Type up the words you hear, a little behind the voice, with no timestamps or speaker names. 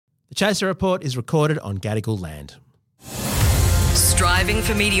The Chaser Report is recorded on Gadigal land. Striving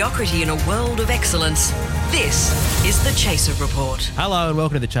for mediocrity in a world of excellence. This is the Chaser Report. Hello and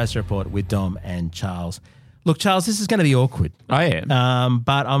welcome to the Chaser Report with Dom and Charles. Look, Charles, this is going to be awkward. I am.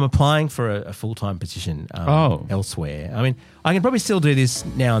 But I'm applying for a full-time position elsewhere. I mean, I can probably still do this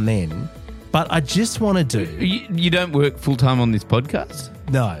now and then, but I just want to do... You don't work full-time on this podcast?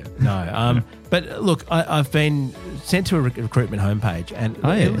 No. But look, I've been sent to a recruitment homepage and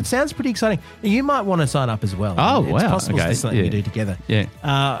it sounds pretty exciting. You might want to sign up as well. Oh, it's wow. possible it's something we do together. Yeah.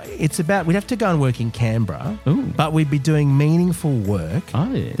 It's about, we'd have to go and work in Canberra, but we'd be doing meaningful work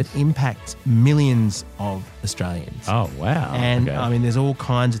that impacts millions of Australians. Oh, wow. And, I mean, there's all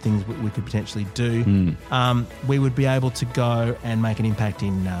kinds of things we could potentially do. We would be able to go and make an impact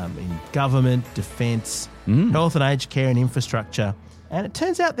in government, defence, health and aged care and infrastructure. And it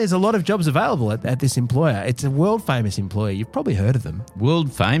turns out there's a lot of jobs available at this employer. It's a world-famous employer. You've probably heard of them.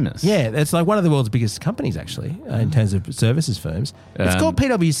 World-famous? Yeah, it's like one of the world's biggest companies, actually, in terms of services firms. It's called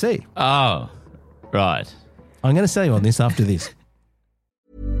PWC. Oh, right. I'm going to sell you on this after this.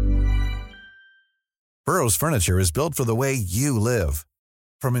 Burrow's furniture is built for the way you live.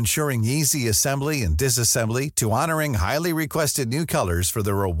 From ensuring easy assembly and disassembly to honoring highly requested new colors for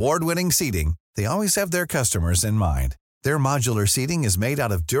their award-winning seating, they always have their customers in mind. Their modular seating is made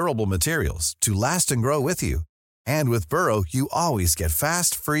out of durable materials to last and grow with you. And with Burrow, you always get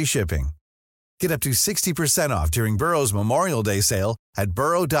fast, free shipping. Get up to 60% off during Burrow's Memorial Day sale at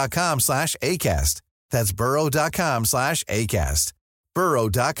burrow.com/ACAST. That's burrow.com/ACAST.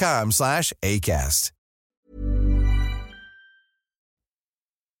 burrow.com/ACAST.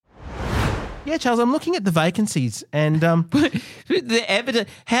 Yeah, Charles, I'm looking at the vacancies and... The evidence,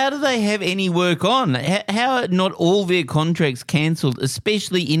 how do they have any work on? How are not all their contracts cancelled,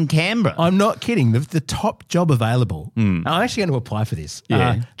 especially in Canberra? I'm not kidding. The top job available. I'm actually going to apply for this.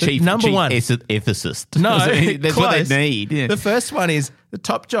 Yeah. Chief ethicist. No, that's close. what they need. Yeah. The first one is the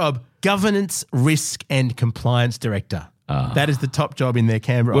top job, Governance, Risk and Compliance Director. That is the top job in their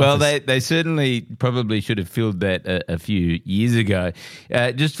Canberra Well, office. they certainly probably should have filled that a few years ago.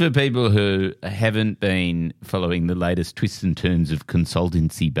 Just for people who haven't been following the latest twists and turns of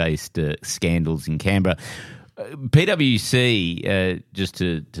consultancy-based scandals in Canberra, PWC, just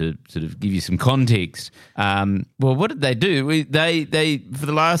to sort of give you some context, well, what did they do? They for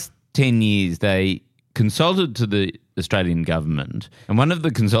the last 10 years, they consulted to the Australian government, and one of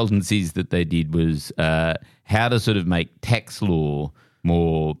the consultancies that they did was how to sort of make tax law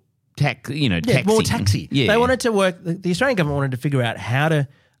more taxing. More taxy. Yeah. They wanted to work. The Australian government wanted to figure out how to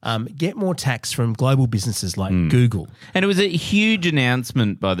get more tax from global businesses like Google. And it was a huge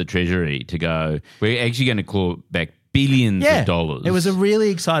announcement by the Treasury to go, we're actually going to claw back billions of dollars. It was a really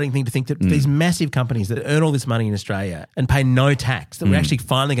exciting thing to think that these massive companies that earn all this money in Australia and pay no tax, that we're actually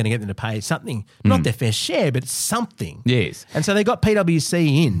finally going to get them to pay something, not their fair share, but something. Yes. And so they got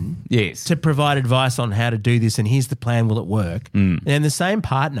PwC in to provide advice on how to do this, and here's the plan, will it work? And the same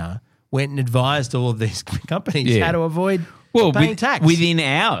partner went and advised all of these companies how to avoid paying tax. Within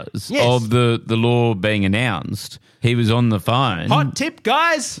hours of the law being announced, he was on the phone. Hot tip,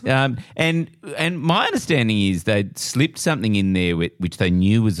 guys. And my understanding is they'd slipped something in there which they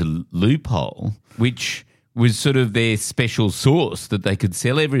knew was a loophole, which was sort of their special sauce that they could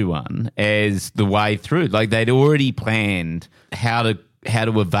sell everyone as the way through. Like they'd already planned how to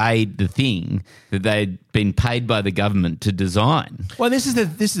evade the thing that they'd been paid by the government to design. Well, this is the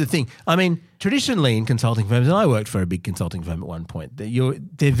thing. I mean, traditionally in consulting firms, and I worked for a big consulting firm at one point,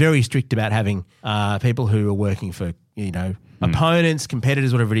 they're very strict about having people who are working for, opponents,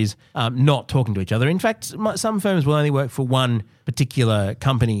 competitors, whatever it is, not talking to each other. In fact, some firms will only work for one particular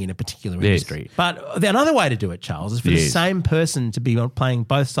company in a particular industry. But another way to do it, Charles, is for the same person to be playing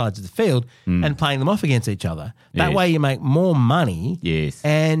both sides of the field and playing them off against each other. That way you make more money. Yes.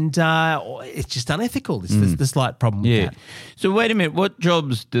 And it's just unethical. There's the slight problem with that. So wait a minute, what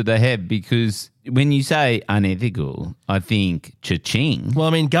jobs do they have? Because when you say unethical, I think cha-ching. Well,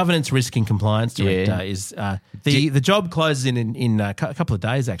 I mean, Governance, Risk and Compliance Director is the job closes in a couple of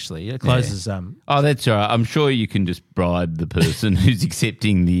days, actually. It closes... oh, that's all right. I'm sure you can just bribe the person who's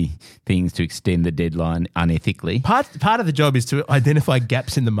accepting the things to extend the deadline unethically. Part of the job is to identify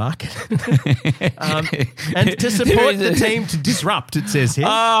gaps in the market and to support the team to disrupt, it says here.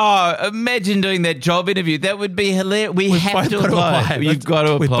 Oh, imagine doing that job interview. That would be hilarious. We've have to apply. You've got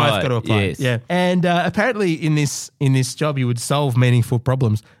to apply. We've both got to apply. Yes. Yeah. And apparently in this job you would solve meaningful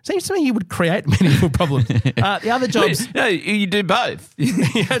problems. Seems to me you would create meaningful problems. The other jobs... No, you do both.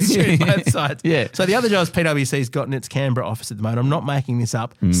 Yeah, that's true, both sides. Yeah. So the other jobs PwC's got in its Canberra office at the moment, I'm not making this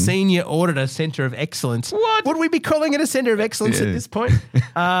up, Senior Auditor Centre of Excellence. What? Would we be calling it a Centre of Excellence at this point?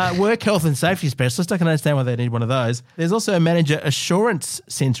 Work Health and Safety Specialist. I can understand why they need one of those. There's also a Manager Assurance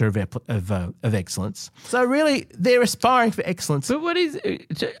Centre of Excellence. So really, they're aspiring for excellence. But what is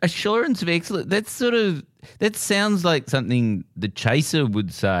assurance of excellence? That sounds like something the Chaser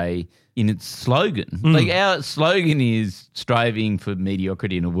would say in its slogan. Like our slogan is striving for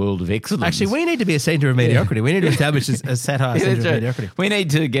mediocrity in a world of excellence. Actually, we need to be a centre of mediocrity. We need to establish a satire centre of mediocrity. We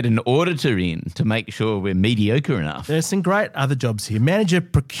need to get an auditor in to make sure we're mediocre enough. There's some great other jobs here. Manager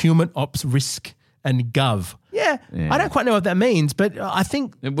Procurement Ops Risk and Gov. Yeah, I don't quite know what that means, but I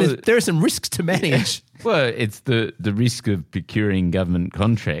think there are some risks to manage. Well, it's the risk of procuring government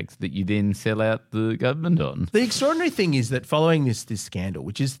contracts that you then sell out the government on. The extraordinary thing is that following this scandal,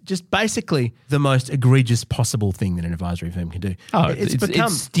 which is just basically the most egregious possible thing that an advisory firm can do.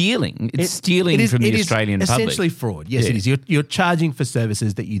 It's stealing. It's stealing from the Australian public. Essentially fraud. Yes, it is. You're charging for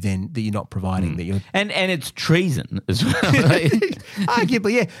services that you're not providing. And it's treason as well.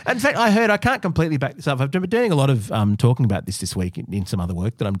 Arguably, yeah. In fact, I can't completely back this up. I've been doing a lot of talking about this week in some other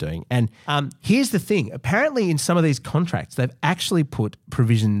work that I'm doing. And here's the thing. Apparently in some of these contracts, they've actually put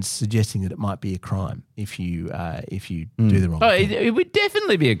provisions suggesting that it might be a crime if you do the wrong thing. It would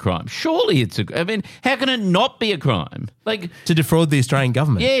definitely be a crime. Surely I mean, how can it not be a crime? Like to defraud the Australian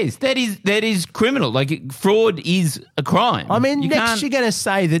government. Yes, that is criminal. Like fraud is a crime. I mean, you're going to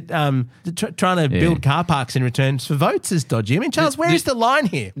say that trying to build car parks in return for votes is dodgy. I mean, Charles, where is the line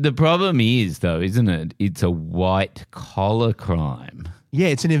here? The problem is, though, isn't it? It's a white collar crime. Yeah,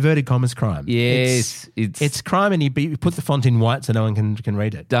 it's an inverted commas crime. Yes. It's crime and you put the font in white so no one can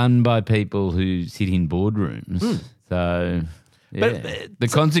read it. Done by people who sit in boardrooms. So, but the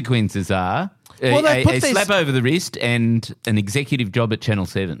consequences are a slap over the wrist and an executive job at Channel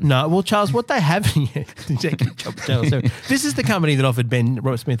 7. No, well, Charles, what they have executive job at Channel 7. This is the company that offered Ben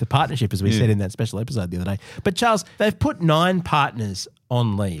Roberts-Smith a partnership, as we said in that special episode the other day. But, Charles, they've put 9 partners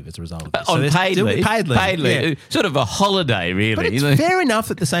on leave as a result of this. On paid leave? Paid leave. Yeah. Sort of a holiday, really. But it's fair enough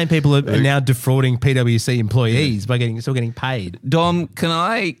that the same people are now defrauding PwC employees by still getting paid. Dom, can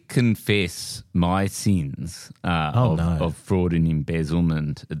I confess my sins of fraud and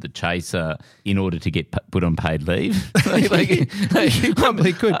embezzlement at the Chaser in order to get put on paid leave? You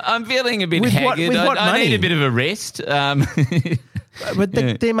probably could. I'm feeling a bit haggard. I need a bit of a rest. But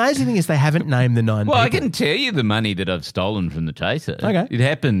the amazing thing is they haven't named the 9 people. Well, I can tell you the money that I've stolen from the Chaser. Okay. It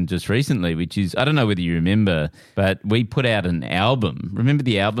happened just recently, which is, I don't know whether you remember, but we put out an album. Remember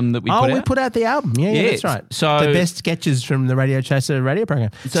the album that we put out? Oh, we put out the album. Yeah, that's right. So the best sketches from the Radio Chaser radio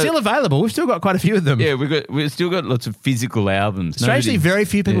program. Still available. We've still got quite a few of them. Yeah, we've still got lots of physical albums. Strangely, very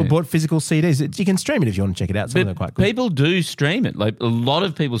few people bought physical CDs. You can stream it if you want to check it out. Some of them are quite good. People do stream it. Like a lot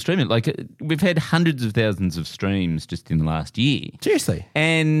of people stream it. Like we've had hundreds of thousands of streams just in the last year. Seriously.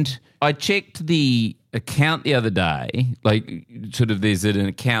 And I checked the account the other day, like sort of there's an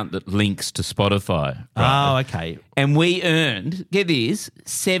account that links to Spotify. Right? Oh, okay. And we earned, get this,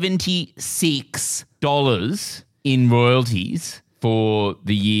 $76 in royalties for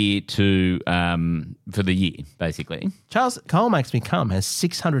the year basically. Charles, Cole Makes Me Come has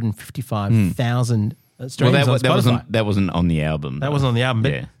 655,000 streams on Spotify. That wasn't on the album. That wasn't on the album,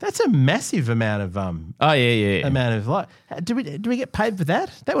 but that's a massive amount of amount of do we get paid for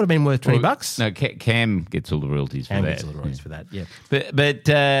that? That would have been worth $20. No, Cam gets all the royalties for that. Cam gets all the royalties for that. Yeah, but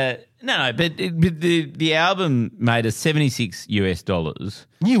the album made us $76 US dollars.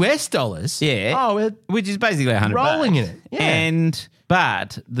 Yeah. Oh, which is basically $100. Rolling in it. Yeah.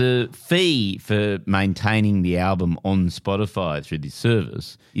 But the fee for maintaining the album on Spotify through this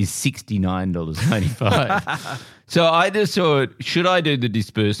service is $69.95. So I just thought, should I do the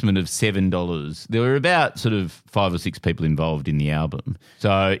disbursement of $7? There were about sort of 5 or 6 people involved in the album.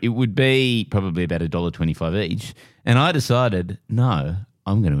 So it would be probably about $1.25 each. And I decided, no,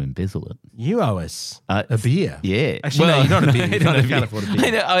 I'm going to embezzle it. You owe us a beer. Yeah. Actually, no, not a beer. You can't afford a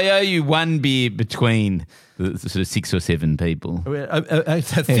beer. I owe you 1 beer between the sort of 6 or 7 people. A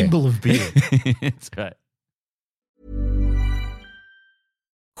thimble of beer. That's right.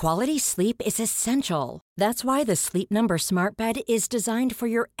 Quality sleep is essential. That's why the Sleep Number Smart Bed is designed for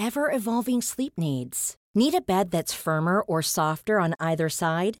your ever-evolving sleep needs. Need a bed that's firmer or softer on either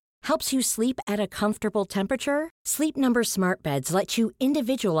side? Helps you sleep at a comfortable temperature? Sleep Number Smart Beds let you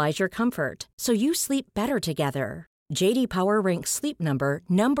individualize your comfort so you sleep better together. JD Power ranks Sleep Number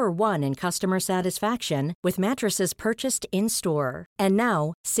number 1 in customer satisfaction with mattresses purchased in-store. And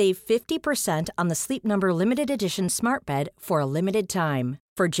now, save 50% on the Sleep Number Limited Edition Smart Bed for a limited time.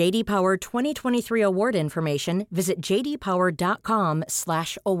 For JD Power 2023 award information, visit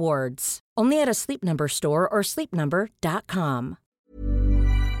jdpower.com/awards. Only at a Sleep Number store or sleepnumber.com.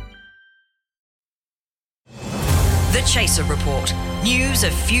 The Chaser Report. News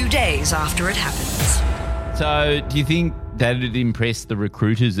a few days after it happens. So, do you think that would impress the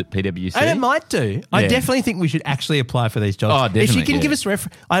recruiters at PwC? And it might do. I Yeah. definitely think we should actually apply for these jobs. Oh, definitely, If you can yeah. give us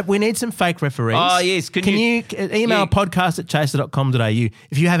we need some fake referees. Oh, yes. Can you email podcast@chaser.com.au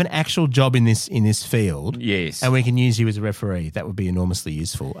if you have an actual job in this field? Yes. And we can use you as a referee. That would be enormously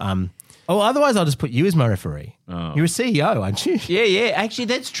useful. Otherwise I'll just put you as my referee. Oh. You're a CEO, aren't you? Yeah. Actually,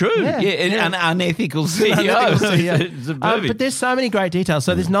 that's true. Yeah, An unethical CEO. Unethical CEO. It's perfect. But there's so many great details.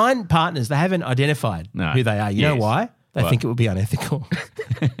 So there's 9 partners. They haven't identified who they are. You know Yes. why? They Why? think it would be unethical.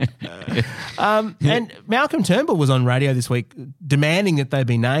 And Malcolm Turnbull was on radio this week demanding that they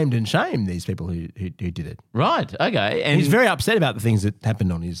be named and shamed, these people who did it. Right. Okay. And He's very upset about the things that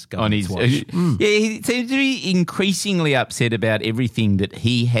happened on his government's watch. Yeah, he seems to be increasingly upset about everything that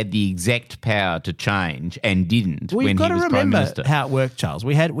he had the exact power to change and didn't We've when got he was to Prime remember Minister. how it worked, Charles.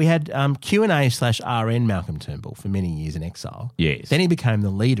 We had Q&A/RN Malcolm Turnbull for many years in exile. Yes. Then he became the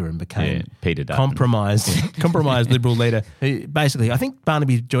leader and became Peter Dutton. compromised Liberal leader. Who basically, I think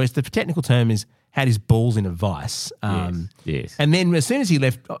Barnaby Joyce, the technical term is, had his balls in a vice. Yes. And then as soon as he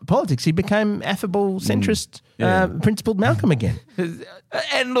left politics, he became affable, centrist, principled Malcolm again.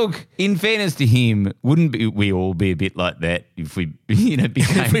 And look, in fairness to him, wouldn't we all be a bit like that if we,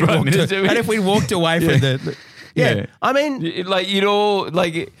 became Prime Minister? And if we walked away from the... Yeah. I mean... Like,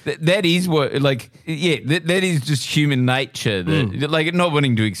 that is what, that is just human nature. Like, not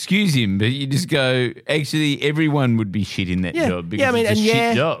wanting to excuse him, but you just go, actually, everyone would be shit in that job because it's a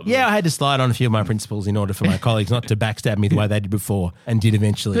shit job. Yeah, I had to slide on a few of my principles in order for my colleagues not to backstab me the way they did before and did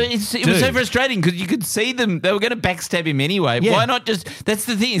eventually. But it was so frustrating because you could see them. They were going to backstab him anyway. Yeah. Why not just? That's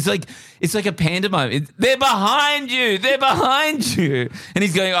the thing. It's like a pantomime. They're behind you. They're behind you. And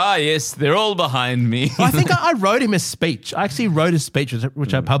he's going, "Ah, yes, they're all behind me." I think I wrote him a speech. I actually wrote a speech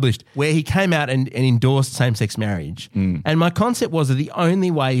which I published where he came out and endorsed same-sex marriage. And my concept was that the only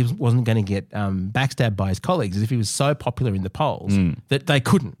way he wasn't going to get backstabbed by his colleagues is if he was so popular in the polls that they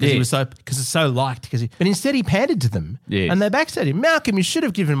couldn't because it's so liked. But instead he pandered to them and they backstabbed him. Malcolm, you should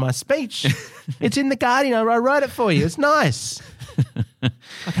have given my speech. It's in The Guardian. I wrote it for you. It's nice.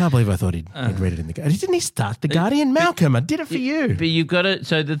 I can't believe I thought he'd read it in The Guardian. Didn't he start The Guardian? Malcolm, I did it for you. But you've got to.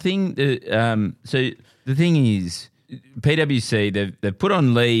 So the thing. The thing is, PwC they've put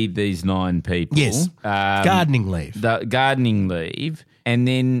on leave these 9 people. Yes, gardening leave. Gardening leave. And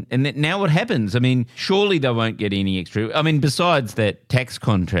then now what happens? I mean, surely they won't get any extra. I mean, besides that tax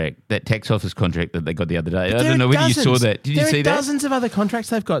office contract that they got the other day. I don't know whether you saw that. Did you see that? There are dozens of other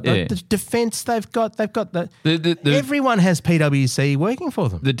contracts they've got. Yeah. The defence they've got everyone has PwC working for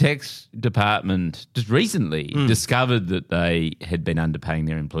them. The tax department just recently discovered that they had been underpaying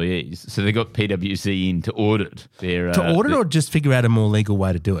their employees. So they got PwC in to audit their... or just figure out a more legal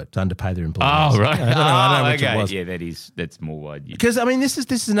way to do it, to underpay their employees. Oh, right. I don't know which okay. it was. Yeah, that's more wide. Because, I mean, this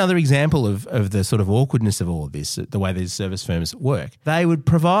is another example of the sort of awkwardness of all of this, the way these service firms work. They would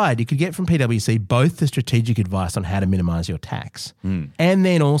provide, you could get from PwC both the strategic advice on how to minimise your tax and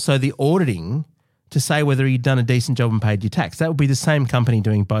then also the auditing to say whether you'd done a decent job and paid your tax. That would be the same company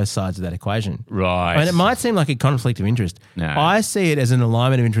doing both sides of that equation. Right. I mean, it might seem like a conflict of interest. No. I see it as an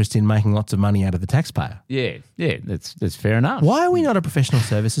alignment of interest in making lots of money out of the taxpayer. Yeah, that's fair enough. Why are we not a professional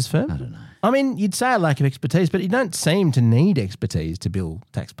services firm? I don't know. I mean, you'd say a lack of expertise, but you don't seem to need expertise to bill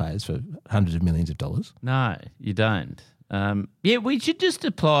taxpayers for hundreds of millions of dollars. No, you don't. We should just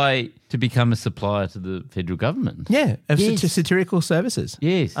apply to become a supplier to the federal government. Yeah, of satirical services.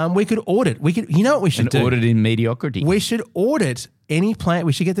 Yes. We could audit. You know what we should do? Audit in mediocrity. We should audit any plan.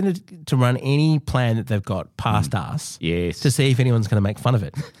 We should get them to run any plan that they've got past us. Yes. To see if anyone's going to make fun of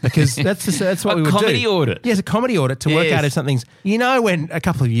it, because that's what we would do. A comedy audit. Yes, a comedy audit to work out if something's. You know, when a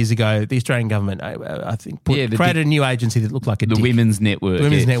couple of years ago the Australian government, I think, created a new agency that looked like a the dick. Women's Network. The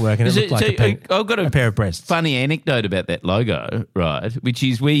Women's Network, and it looked like I've got a pair of breasts. Funny anecdote about that logo, right? Which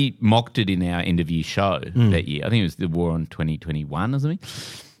is we mocked it in our end of year show that year. I think it was the War on 2021 or something.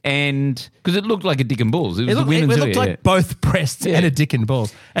 And because it looked like a dick and balls. It was It the women's looked area. like both breasts and a dick and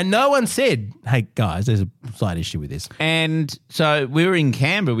balls. And no one said, hey, guys, there's a slight issue with this. And so we were in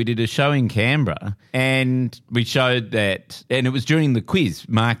Canberra. We did a show in Canberra and we showed that, and it was during the quiz.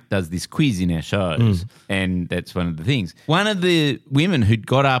 Mark does this quiz in our shows and that's one of the things. One of the women who'd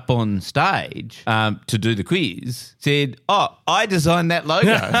got up on stage to do the quiz said, oh, I designed that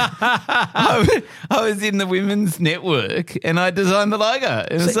logo. I was in the Women's Network and I designed the logo.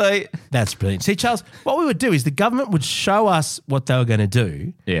 And it's like... That's brilliant. See, Charles, what we would do is the government would show us what they were going to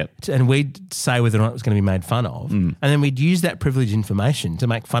do and we'd say whether or not it was going to be made fun of and then we'd use that privileged information to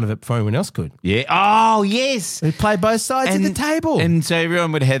make fun of it before anyone else could. Yeah. Oh, yes. We'd play both sides of the table. And so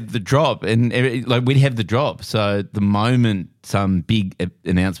everyone would have the drop and we'd have the drop. So the moment some big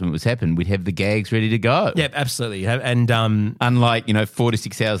announcement was happened, we'd have the gags ready to go. Yep, absolutely. And unlike 4 to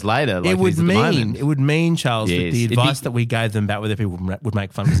 6 hours later, like it would mean, Charles, that Yes. the advice that we gave them about whether people would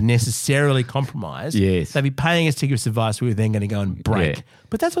make fun was necessarily compromised. Yes. They'd be paying us to give us advice we were then going to go and break. Yeah.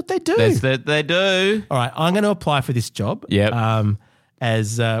 But that's what they do. That's that they do. All right, I'm going to apply for this job. Yep.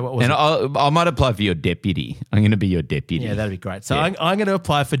 As what was And it? I might apply for your deputy. I'm going to be your deputy. Yeah, that'd be great. So Yeah. I'm going to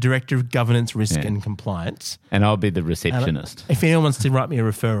apply for Director of Governance, Risk and Compliance. And I'll be the receptionist. If anyone wants to write me a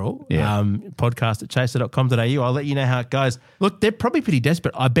referral, podcast at chaser.com.au, I'll let you know how it goes. Look, they're probably pretty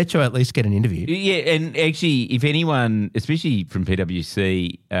desperate. I bet you I'll at least get an interview. Yeah, and actually, if anyone, especially from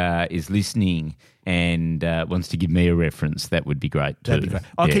PwC, is listening and wants to give me a reference, that would be great too. That'd be great.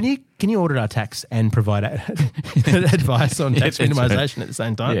 Oh, Yeah. can you audit our tax and provide advice on tax that's minimisation at the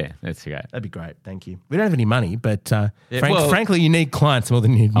same time? Yeah, that's great. That'd be great. Thank you. We don't have any money, but well- frankly, you need clients more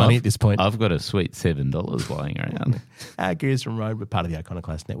than you need money at this point. I've got a sweet $7 lying around. Our Gurus from Road, we're part of the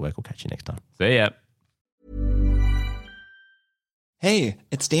Iconoclast Network. We'll catch you next time. See ya. Hey,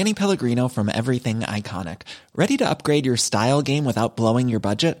 it's Danny Pellegrino from Everything Iconic. Ready to upgrade your style game without blowing your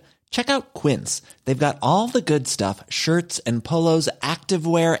budget? Check out Quince. They've got all the good stuff, shirts and polos,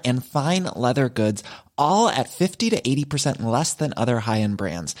 activewear, and fine leather goods, all at 50 to 80% less than other high-end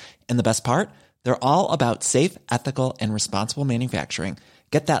brands. And the best part? They're all about safe, ethical, and responsible manufacturing.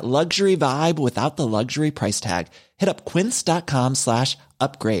 Get that luxury vibe without the luxury price tag. Hit up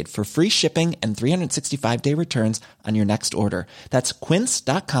quince.com/upgrade for free shipping and 365-day returns on your next order. That's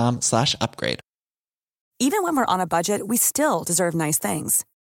quince.com/upgrade. Even when we're on a budget, we still deserve nice things.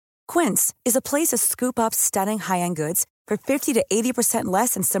 Quince is a place to scoop up stunning high-end goods for 50 to 80%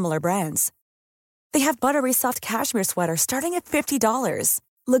 less than similar brands. They have buttery soft cashmere sweaters starting at $50,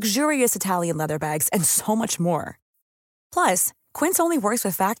 luxurious Italian leather bags, and so much more. Plus, Quince only works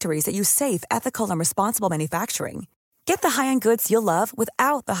with factories that use safe, ethical, and responsible manufacturing. Get the high-end goods you'll love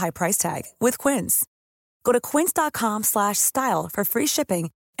without the high price tag with Quince. Go to quince.com/style for free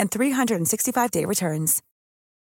shipping and 365-day returns.